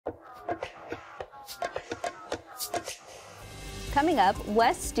Coming up,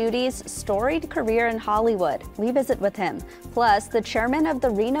 Wes Studi's storied career in Hollywood. We visit with him. Plus, the chairman of the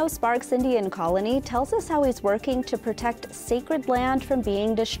Reno-Sparks Indian Colony tells us how he's working to protect sacred land from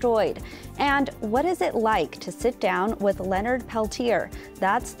being destroyed. And what is it like to sit down with Leonard Peltier?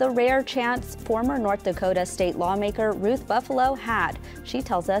 That's the rare chance former North Dakota state lawmaker Ruth Buffalo had. She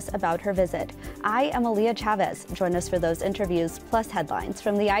tells us about her visit. I am Aaliyah Chavez. Join us for those interviews, plus headlines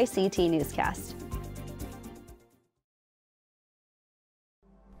from the ICT newscast.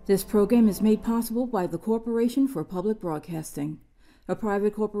 This program is made possible by the Corporation for Public Broadcasting, a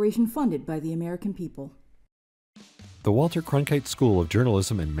private corporation funded by the American people. The Walter Cronkite School of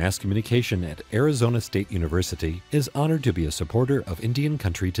Journalism and Mass Communication at Arizona State University is honored to be a supporter of Indian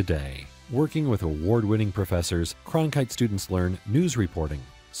Country today. Working with award-winning professors, Cronkite students learn news reporting,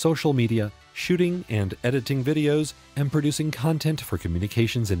 social media, shooting and editing videos, and producing content for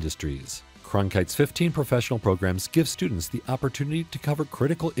communications industries. Cronkite's 15 professional programs give students the opportunity to cover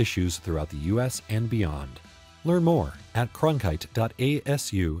critical issues throughout the U.S. and beyond. Learn more at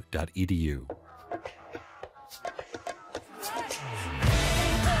cronkite.asu.edu.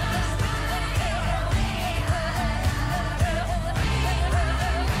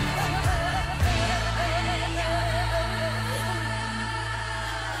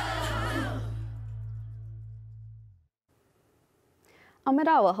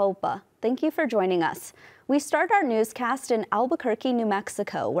 Amarawa Hopa, thank you for joining us. We start our newscast in Albuquerque, New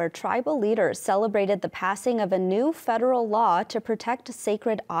Mexico, where tribal leaders celebrated the passing of a new federal law to protect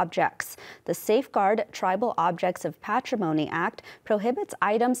sacred objects. The Safeguard Tribal Objects of Patrimony Act prohibits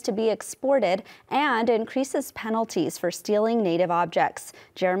items to be exported and increases penalties for stealing native objects.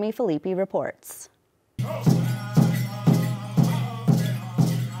 Jeremy Filippi reports.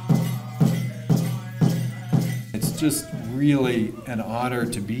 It's just really an honor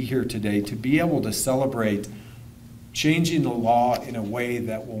to be here today, to be able to celebrate changing the law in a way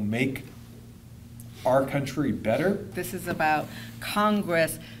that will make our country better. This is about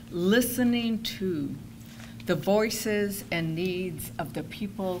Congress listening to the voices and needs of the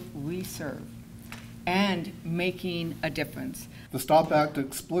people we serve and making a difference. The STOP Act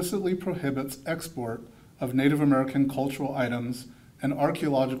explicitly prohibits export of Native American cultural items and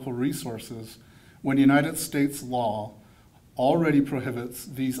archaeological resources when United States law already prohibits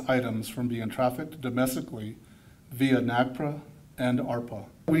these items from being trafficked domestically via NAGPRA and ARPA.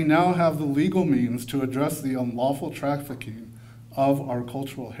 We now have the legal means to address the unlawful trafficking of our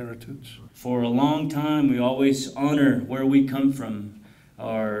cultural heritage. For a long time, we always honor where we come from,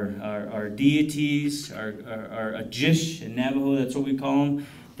 our deities, our Ajish in Navajo, that's what we call them.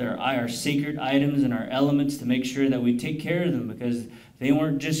 They're our sacred items and our elements, to make sure that we take care of them, because they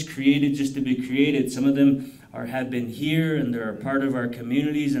weren't just created just to be created. Some of them have been here, and they're a part of our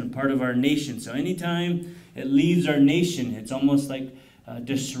communities and part of our nation. So anytime it leaves our nation, it's almost like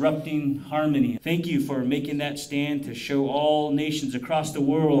disrupting harmony. Thank you for making that stand to show all nations across the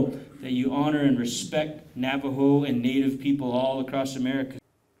world that you honor and respect Navajo and Native people all across America.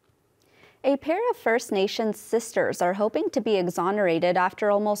 A pair of First Nations sisters are hoping to be exonerated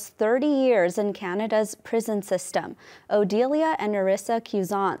after almost 30 years in Canada's prison system. Odelia and Narissa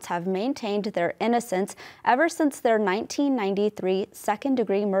Cusance have maintained their innocence ever since their 1993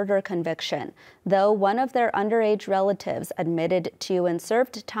 second-degree murder conviction. Though one of their underage relatives admitted to and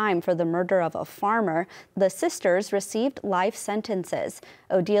served time for the murder of a farmer, the sisters received life sentences.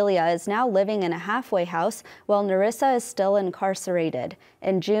 Odelia is now living in a halfway house, while Narissa is still incarcerated.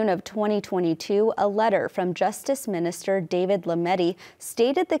 In June of 2022, a letter from Justice Minister David Lametti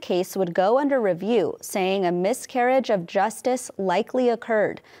stated the case would go under review, saying a miscarriage of justice likely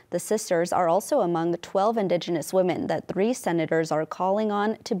occurred. The sisters are also among the 12 Indigenous women that 3 senators are calling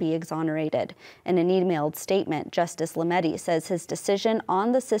on to be exonerated. In an emailed statement, Justice Lametti says his decision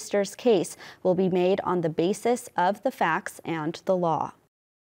on the sisters' case will be made on the basis of the facts and the law.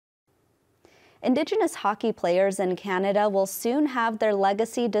 Indigenous hockey players in Canada will soon have their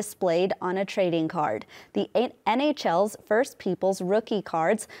legacy displayed on a trading card. The NHL's First Peoples rookie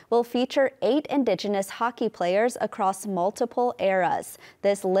cards will feature 8 Indigenous hockey players across multiple eras.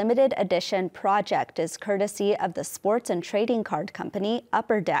 This limited edition project is courtesy of the sports and trading card company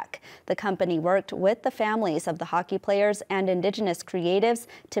Upper Deck. The company worked with the families of the hockey players and Indigenous creatives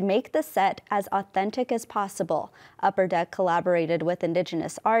to make the set as authentic as possible. Upper Deck collaborated with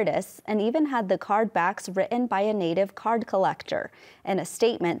Indigenous artists and even had the card backs written by a native card collector. In a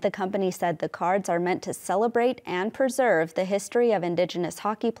statement, the company said the cards are meant to celebrate and preserve the history of Indigenous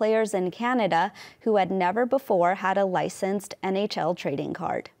hockey players in Canada who had never before had a licensed NHL trading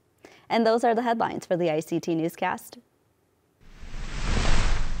card. And those are the headlines for the ICT newscast.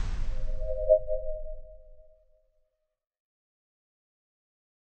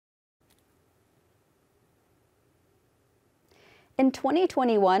 In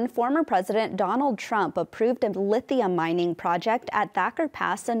 2021, former President Donald Trump approved a lithium mining project at Thacker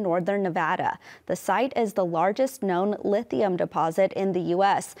Pass in northern Nevada. The site is the largest known lithium deposit in the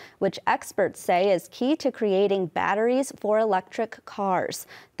U.S., which experts say is key to creating batteries for electric cars.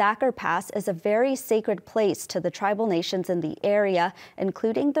 Thacker Pass is a very sacred place to the tribal nations in the area,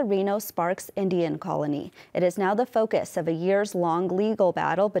 including the Reno-Sparks Indian Colony. It is now the focus of a years-long legal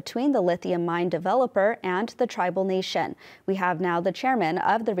battle between the lithium mine developer and the tribal nation. We have now the chairman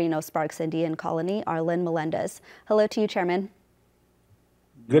of the Reno-Sparks Indian Colony, Arlan Melendez. Hello to you, Chairman.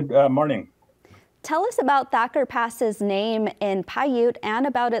 Good morning. Tell us about Thacker Pass's name in Paiute and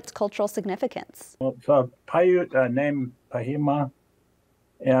about its cultural significance. Well, it's a Paiute name, Pahima,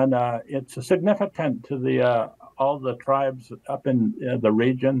 and it's significant to the all the tribes up in the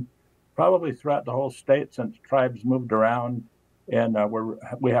region, probably throughout the whole state since tribes moved around, and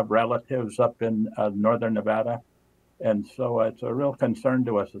we have relatives up in northern Nevada. And so it's a real concern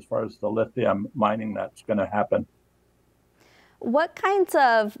to us as far as the lithium mining that's going to happen. What kinds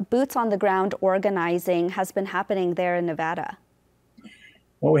of boots on the ground organizing has been happening there in Nevada?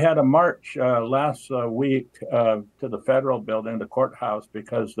 Well, we had a march last week to the federal building, the courthouse,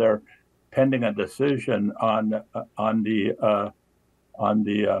 because they're pending a decision on the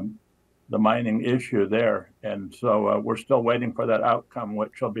mining issue there. And so we're still waiting for that outcome,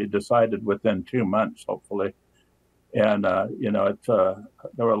 which will be decided within 2 months, hopefully. And, it's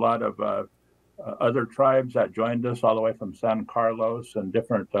there were a lot of other tribes that joined us all the way from San Carlos and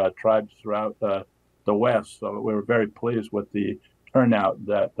different tribes throughout the West. So we were very pleased with the turnout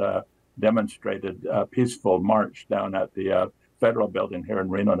that demonstrated a peaceful march down at the federal building here in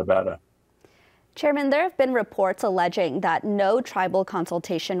Reno, Nevada. Chairman, there have been reports alleging that no tribal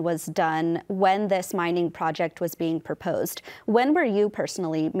consultation was done when this mining project was being proposed. When were you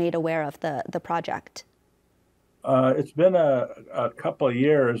personally made aware of the project? It's been a couple of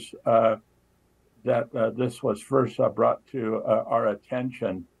years that this was first brought to our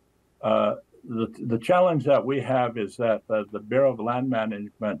attention. The challenge that we have is that the Bureau of Land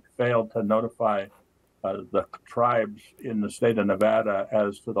Management failed to notify the tribes in the state of Nevada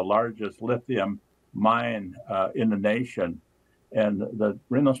as to the largest lithium mine in the nation. And the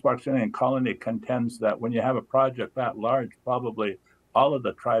Reno-Sparks Indian Colony contends that when you have a project that large, probably all of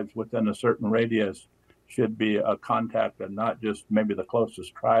the tribes within a certain radius should be contacted, not just maybe the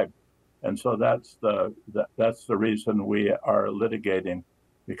closest tribe. And so that's the reason we are litigating,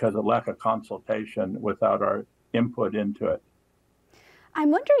 because of lack of consultation without our input into it.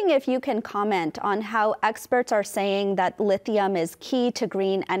 I'm wondering if you can comment on how experts are saying that lithium is key to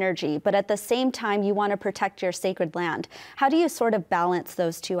green energy, but at the same time you want to protect your sacred land. How do you sort of balance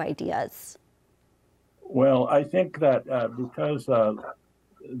those two ideas? Well, I think that because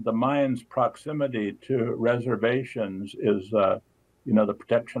the mine's proximity to reservations is, the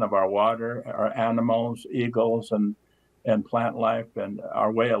protection of our water, our animals, eagles, and plant life, and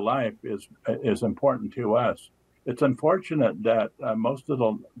our way of life is important to us. It's unfortunate that most of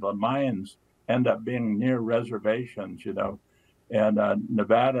the mines end up being near reservations, and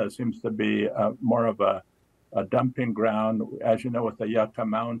Nevada seems to be more of a dumping ground, as you know, with the Yucca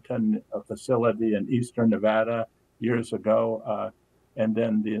Mountain facility in eastern Nevada years ago. And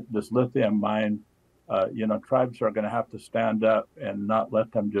then this lithium mine, tribes are going to have to stand up and not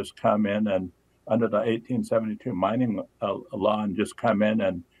let them just come in and under the 1872 mining law and just come in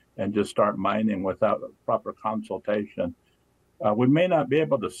and just start mining without proper consultation. We may not be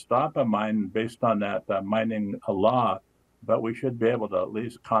able to stop a mine based on that mining law, but we should be able to at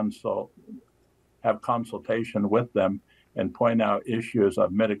least have consultation with them and point out issues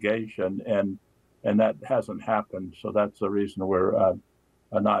of mitigation, and that hasn't happened. So that's the reason we're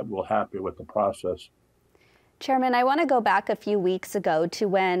not real happy with the process. Chairman, I want to go back a few weeks ago to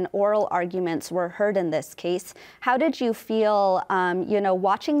when oral arguments were heard in this case. How did you feel,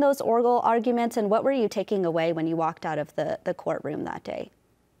 watching those oral arguments, and what were you taking away when you walked out of the courtroom that day?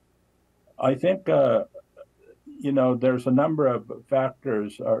 I think, there's a number of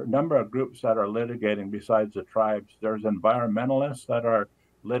factors, or a number of groups that are litigating besides the tribes. There's environmentalists that are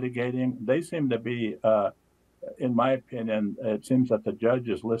litigating. They seem to be, in my opinion, it seems that the judge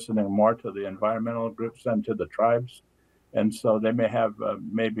is listening more to the environmental groups than to the tribes. And so they may have,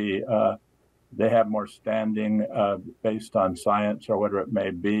 they have more standing based on science or whatever it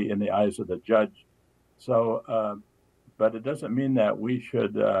may be in the eyes of the judge. So, but it doesn't mean that we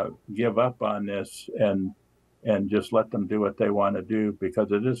should give up on this and just let them do what they want to do,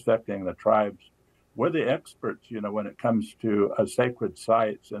 because it is affecting the tribes. We're the experts, when it comes to sacred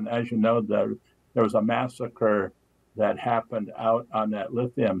sites. And as you know, there was a massacre that happened out on that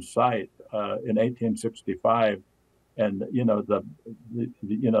lithium site in 1865 our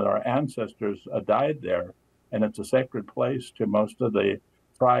ancestors died there, and it's a sacred place to most of the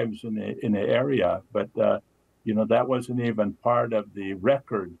tribes in the area. But that wasn't even part of the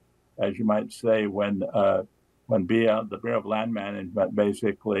record, as you might say, when the Bureau of Land Management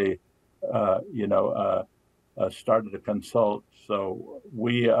basically started to consult. So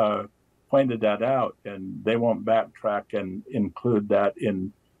we pointed that out, and they won't backtrack and include that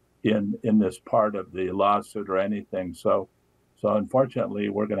in this part of the lawsuit or anything. So unfortunately,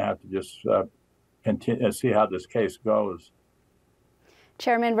 we're going to have to just continue see how this case goes.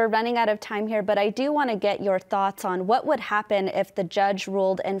 Chairman, we're running out of time here, but I do want to get your thoughts on what would happen if the judge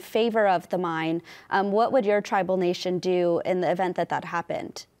ruled in favor of the mine. What would your tribal nation do in the event that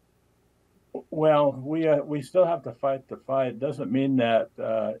happened? Well, we still have to fight the fight. Doesn't mean that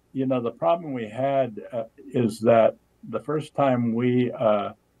the problem we had is that the first time we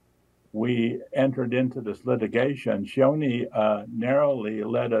entered into this litigation, she only narrowly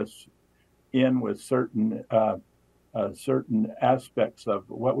let us in with certain aspects of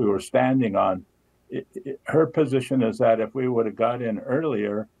what we were standing on. Her position is that if we would have got in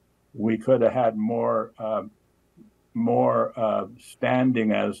earlier, we could have had more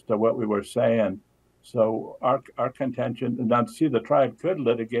standing as to what we were saying. So our contention, now to see the tribe could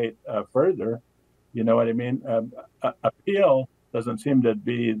litigate further, you know what I mean? Appeal doesn't seem to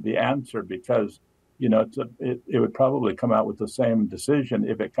be the answer, because it would probably come out with the same decision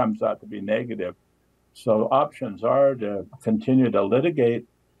if it comes out to be negative. So options are to continue to litigate,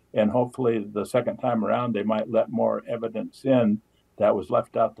 and hopefully the second time around they might let more evidence in that was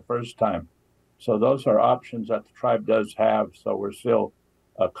left out the first time. So those are options that the tribe does have. So we're still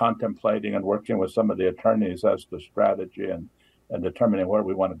contemplating and working with some of the attorneys as to strategy and determining where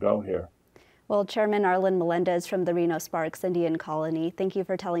we want to go here. Well, Chairman Arlan Melendez from the Reno-Sparks Indian Colony, thank you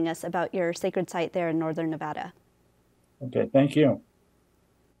for telling us about your sacred site there in northern Nevada. Okay, thank you.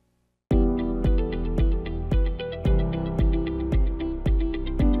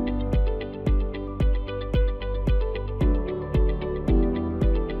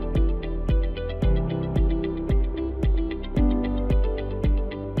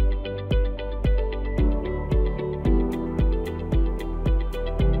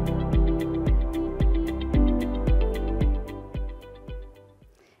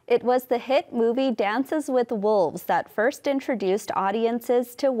 It was the hit movie Dances with Wolves that first introduced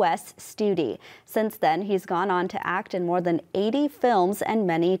audiences to Wes Studi. Since then, he's gone on to act in more than 80 films and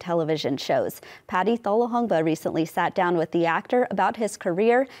many television shows. Patty Talahongva recently sat down with the actor about his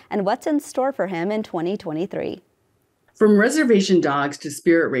career and what's in store for him in 2023. From reservation dogs to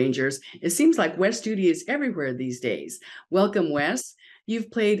spirit rangers, it seems like Wes Studi is everywhere these days. Welcome, Wes.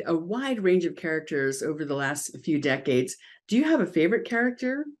 You've played a wide range of characters over the last few decades. Do you have a favorite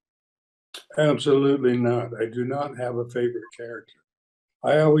character? Absolutely not. I do not have a favorite character.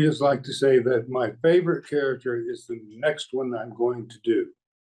 I always like to say that my favorite character is the next one I'm going to do.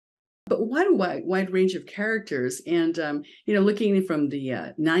 But what a wide range of characters. And, looking from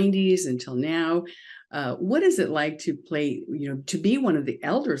the 90s until now, what is it like to play, to be one of the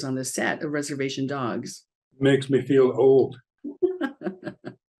elders on the set of Reservation Dogs? Makes me feel old.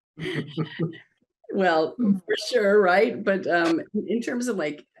 Well, for sure, right? But in terms of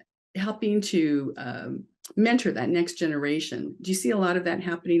helping to mentor that next generation, do you see a lot of that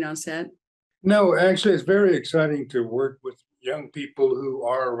happening on set? No, actually, it's very exciting to work with young people who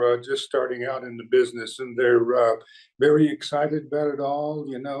are just starting out in the business, and they're very excited about it all,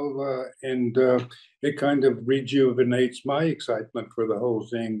 and it kind of rejuvenates my excitement for the whole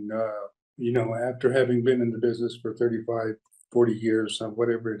thing, after having been in the business for 35, 40 years,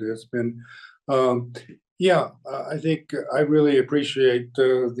 whatever it has been. I think I really appreciate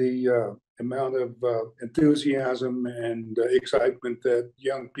the amount of enthusiasm and excitement that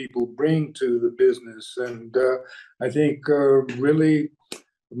young people bring to the business. And I think really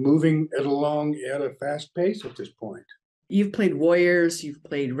moving it along at a fast pace at this point. You've played warriors, you've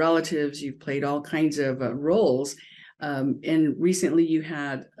played relatives, you've played all kinds of roles. And recently you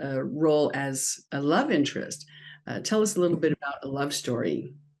had a role as a love interest. Tell us a little bit about a love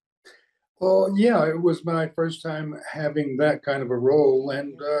story. Well, yeah, it was my first time having that kind of a role.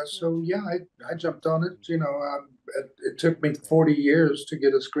 And I jumped on it. It took me 40 years to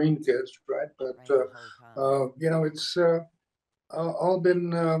get a screen test, right? But, it's all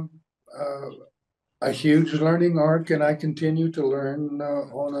been a huge learning arc, and I continue to learn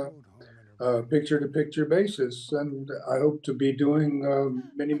on a picture-to-picture basis. And I hope to be doing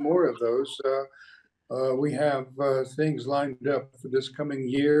many more of those. We have things lined up for this coming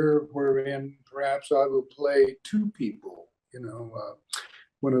year wherein perhaps I will play two people,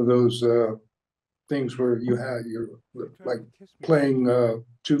 one of those things where you're like playing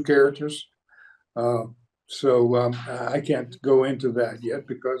two characters. So I can't go into that yet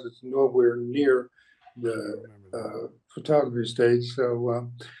because it's nowhere near the photography stage.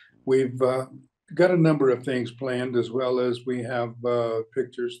 So we've got a number of things planned, as well as we have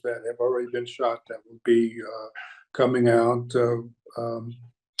pictures that have already been shot that will be coming out.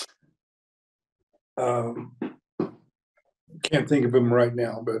 Can't think of them right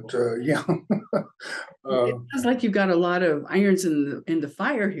now, but yeah. It sounds like you've got a lot of irons in the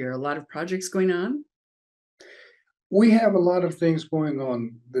fire here, a lot of projects going on. We have a lot of things going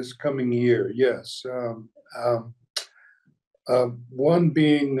on this coming year, yes. One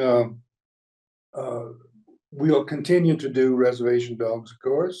being we'll continue to do reservation dogs, of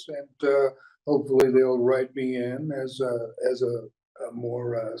course, and hopefully they'll write me in as a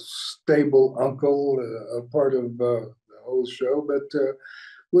more stable uncle, a part of the whole show. But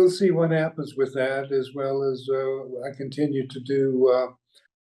we'll see what happens with that, as well as I continue to do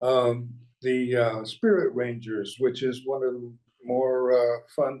the Spirit Rangers, which is one of the more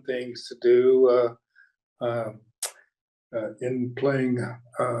fun things to do in playing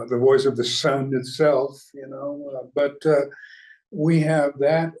the voice of the sun itself, you know. But we have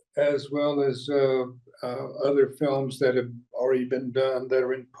that, as well as other films that have already been done that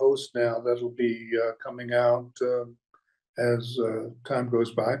are in post now that'll be coming out as time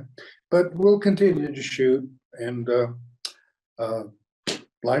goes by. But we'll continue to shoot, and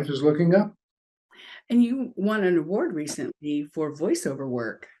life is looking up. And you won an award recently for voiceover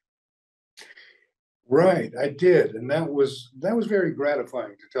work. Right, I did, and that was very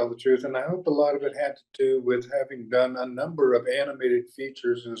gratifying, to tell the truth. And I hope a lot of it had to do with having done a number of animated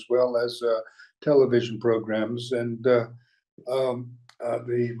features as well as television programs. And the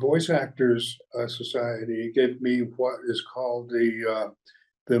Voice Actors Society gave me what is called the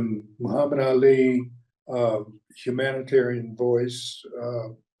Muhammad Ali Humanitarian Voice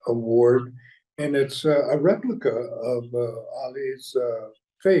Award, and it's a replica of Ali's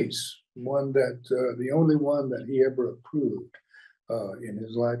face. One that the only one that he ever approved in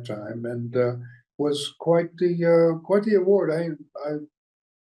his lifetime, and was quite the award.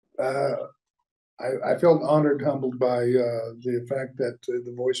 I felt honored, humbled by the fact that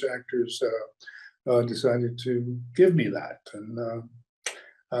the voice actors decided to give me that, and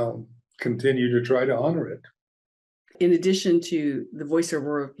I'll continue to try to honor it. In addition to the voiceover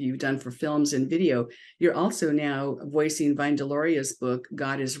work you've done for films and video, you're also now voicing Vine Deloria's book,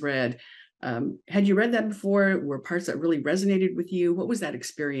 God is Red. Had you read that before? Were parts that really resonated with you? What was that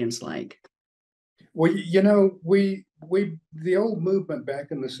experience like? Well, you know, the old movement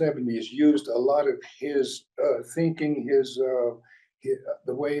back in the 70s used a lot of his thinking,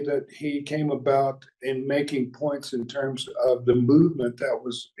 the way that he came about in making points in terms of the movement that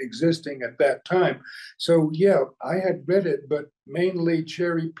was existing at that time. So yeah, I had read it, but mainly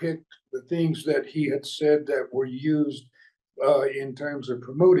cherry-picked the things that he had said that were used in terms of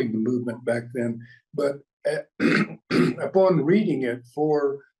promoting the movement back then. But upon reading it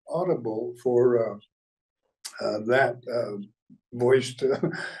for Audible, for that voiced,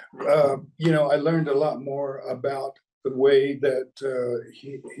 you know, I learned a lot more about the way that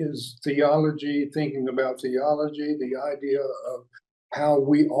his theology, thinking about theology, the idea of how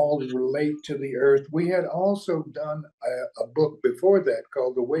we all relate to the earth. We had also done a book before that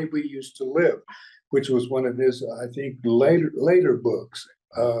called The Way We Used to Live, which was one of his, I think, later books,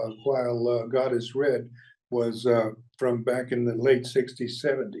 while God is Red was from back in the late 60s,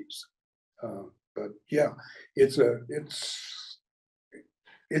 70s. But yeah, it's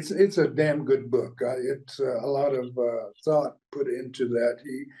a damn good book. It's a lot of thought put into that.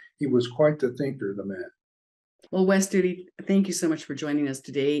 He was quite the thinker, the man. Well, Wes Studi, thank you so much for joining us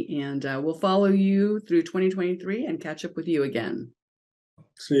today, and we'll follow you through 2023 and catch up with you again.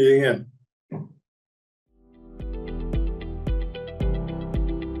 See you again.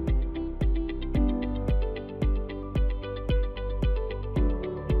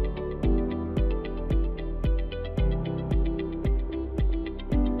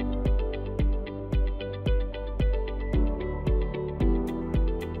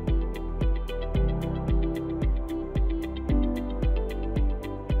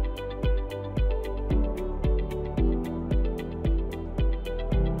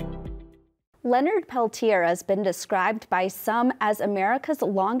 Leonard Peltier has been described by some as America's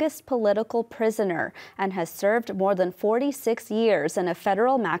longest political prisoner and has served more than 46 years in a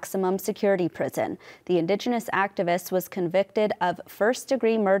federal maximum security prison. The Indigenous activist was convicted of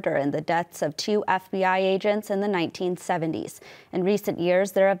first-degree murder in the deaths of 2 FBI agents in the 1970s. In recent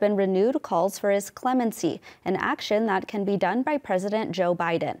years, there have been renewed calls for his clemency, an action that can be done by President Joe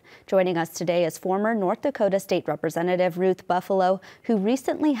Biden. Joining us today is former North Dakota State Representative Ruth Buffalo, who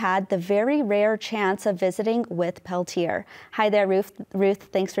recently had the very rare chance of visiting with Peltier. Hi there, Ruth. Ruth,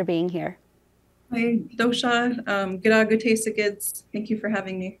 thanks for being here. Hi, Dosha. G'day. Thank you for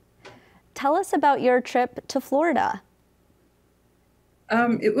having me. Tell us about your trip to Florida.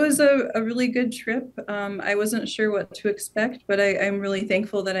 It was a really good trip. I wasn't sure what to expect, but I'm really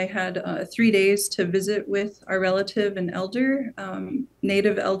thankful that I had 3 days to visit with our relative and elder,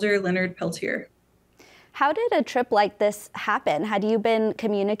 Native elder Leonard Peltier. How did a trip like this happen? Had you been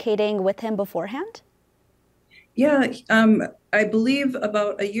communicating with him beforehand? Yeah, I believe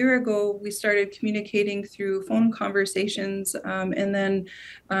about a year ago, we started communicating through phone conversations. And then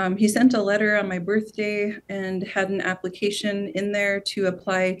he sent a letter on my birthday and had an application in there to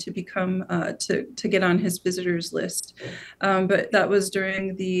apply to become, to get on his visitors list. But that was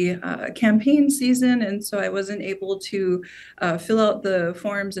during the campaign season. And so I wasn't able to fill out the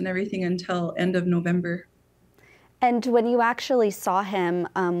forms and everything until end of November. And when you actually saw him,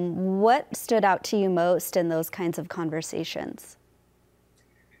 what stood out to you most in those kinds of conversations?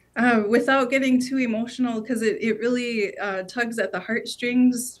 Without getting too emotional, because it really tugs at the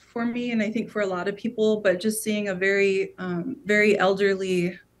heartstrings for me, and I think for a lot of people, but just seeing a very, very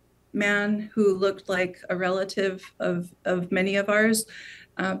elderly man who looked like a relative of many of ours,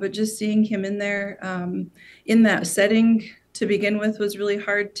 but just seeing him in there, in that setting to begin with was really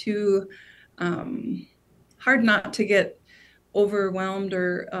hard to, hard not to get overwhelmed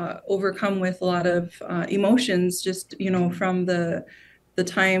or overcome with a lot of emotions, just, you know, from the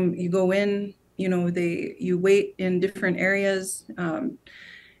time you go in, you know, you wait in different areas,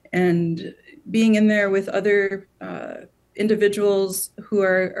 and being in there with other individuals who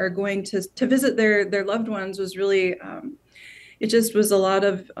are going to visit their loved ones was really, it just was a lot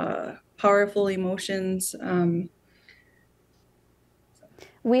of powerful emotions.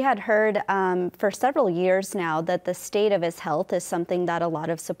 We had heard for several years now that the state of his health is something that a lot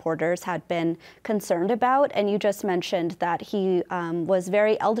of supporters had been concerned about, and you just mentioned that he was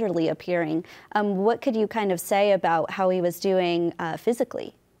very elderly appearing. What could you kind of say about how he was doing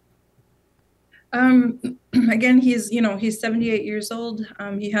physically? Again, he's 78 years old.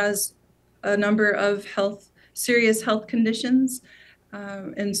 He has a number of serious health conditions,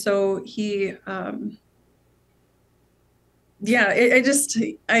 and so he. Yeah,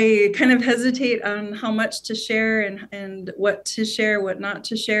 I kind of hesitate on how much to share and what to share, what not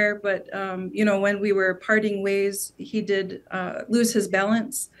to share. But, you know, when we were parting ways, he did lose his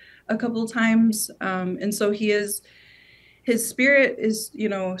balance a couple times. And so his spirit is, you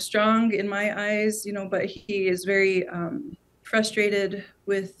know, strong in my eyes, you know, but he is very frustrated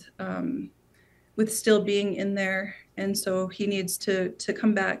with still being in there. And so he needs to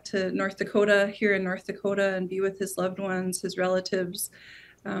come back to North Dakota, here in North Dakota, and be with his loved ones, his relatives.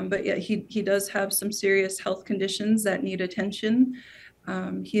 But yeah, he does have some serious health conditions that need attention.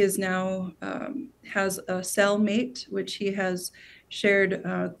 He is now has a cellmate, which he has shared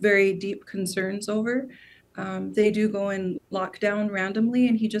very deep concerns over. They do go in lockdown randomly,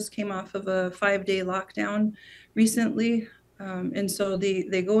 and he just came off of a 5-day lockdown recently. And so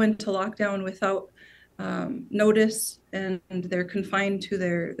they go into lockdown without notice, and they're confined to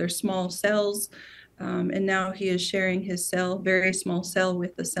their small cells. And now he is sharing his cell, very small cell,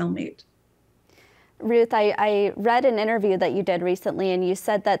 with the cellmate. Ruth, I read an interview that you did recently, and you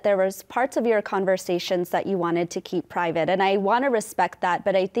said that there was parts of your conversations that you wanted to keep private. And I want to respect that,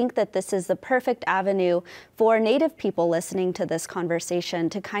 but I think that this is the perfect avenue for Native people listening to this conversation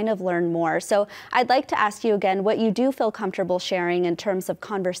to kind of learn more. So I'd like to ask you again what you do feel comfortable sharing in terms of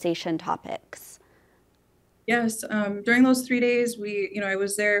conversation topics. Yes, during those 3 days, I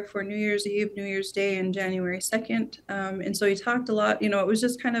was there for New Year's Eve, New Year's Day, and January 2nd. And so he talked a lot, it was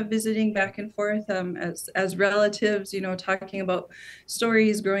just kind of visiting back and forth as relatives, talking about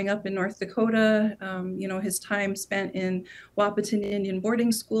stories growing up in North Dakota, his time spent in Wahpeton Indian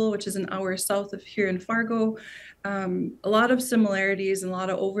Boarding School, which is an hour south of here in Fargo. A lot of similarities and a lot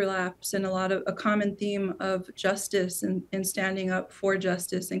of overlaps, and a common theme of justice and standing up for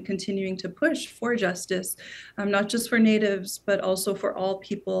justice and continuing to push for justice, not just for Natives, but also for all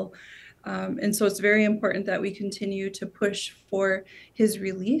people. And so it's very important that we continue to push for his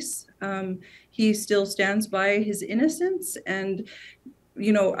release. He still stands by his innocence, and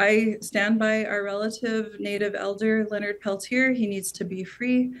I stand by our relative Native elder, Leonard Peltier. He needs to be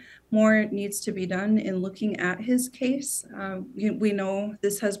free. More needs to be done in looking at his case. We know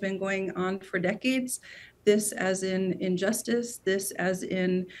this has been going on for decades. This as in injustice, this as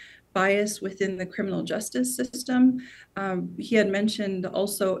in bias within the criminal justice system. He had mentioned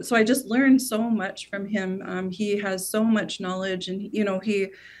also, so I just learned so much from him. He has so much knowledge, and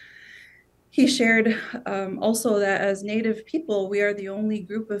he shared also that as Native people, we are the only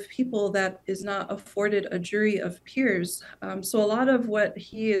group of people that is not afforded a jury of peers. So a lot of what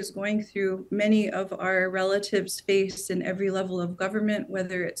he is going through, many of our relatives face in every level of government,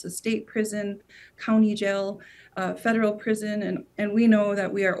 whether it's a state prison, county jail, federal prison, and we know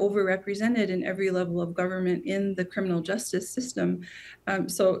that we are overrepresented in every level of government in the criminal justice system.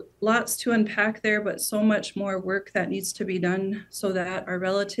 So lots to unpack there, but so much more work that needs to be done so that our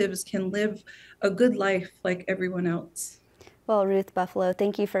relatives can live a good life like everyone else. Well, Ruth Buffalo,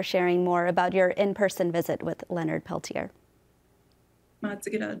 thank you for sharing more about your in-person visit with Leonard Peltier.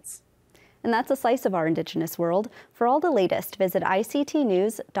 And that's a slice of our Indigenous world. For all the latest, visit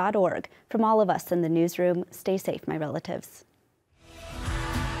ictnews.org. From all of us in the newsroom, stay safe, my relatives.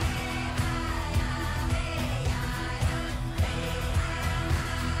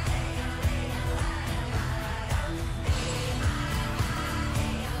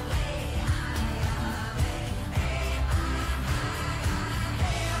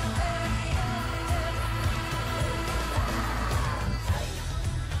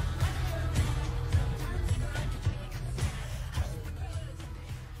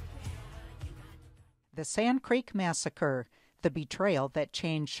 The Sand Creek Massacre, the betrayal that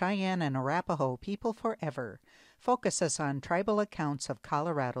changed Cheyenne and Arapaho people forever, focuses on tribal accounts of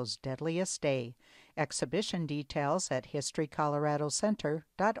Colorado's deadliest day. Exhibition details at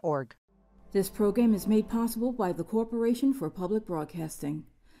historycoloradocenter.org. This program is made possible by the Corporation for Public Broadcasting,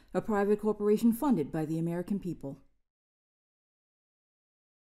 a private corporation funded by the American people.